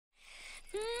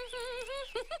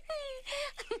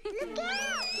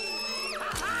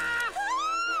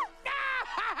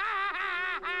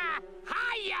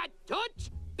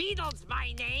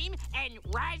my name, and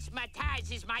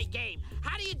razzmatazz is my game.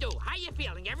 How do you do? How you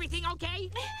feeling? Everything okay?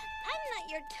 I'm not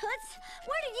your toots.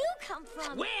 Where did you come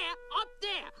from? Where? Up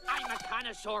there. I'm a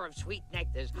connoisseur of sweet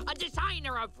nectars, a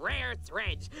designer of rare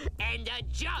threads, and a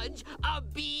judge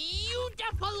of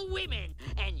beautiful women.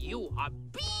 And you are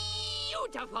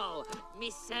beautiful,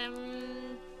 Miss,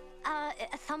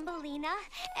 Thumbelina,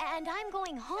 and I'm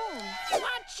going home.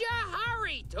 What's your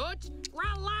hurry, Toots?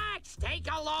 Relax, take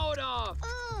a load off.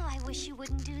 Oh, I wish you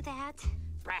wouldn't do that.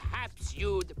 Perhaps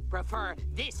you'd prefer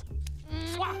this.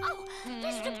 Oh,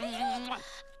 Mr. Beetle!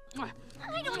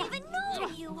 I don't even know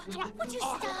you. Would you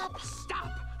stop?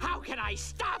 Stop! How can I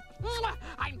stop?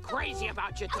 I'm crazy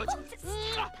about you, Toots.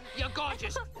 You're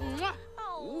gorgeous.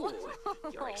 Oh.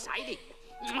 Ooh, you're exciting.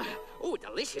 Ooh,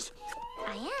 delicious.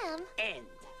 I am. And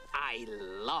I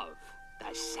love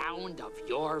the sound of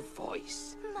your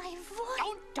voice. My voice?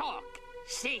 Don't talk.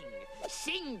 Sing.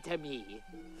 Sing to me.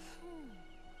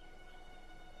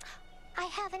 I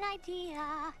have an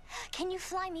idea. Can you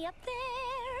fly me up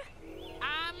there?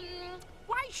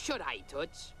 Why should I,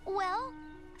 Toots? Well,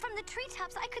 from the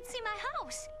treetops, I could see my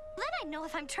house. Then I'd know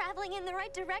if I'm traveling in the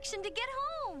right direction to get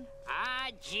home.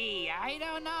 Gee, I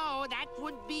don't know. That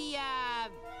would be a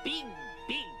big,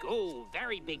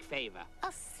 very big favor.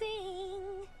 I'll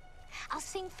sing. I'll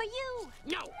sing for you.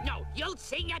 No, you'll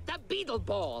sing at the Beetle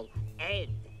Ball and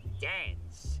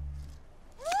dance.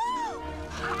 Woo!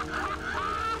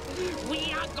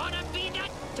 We are gonna be the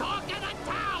talk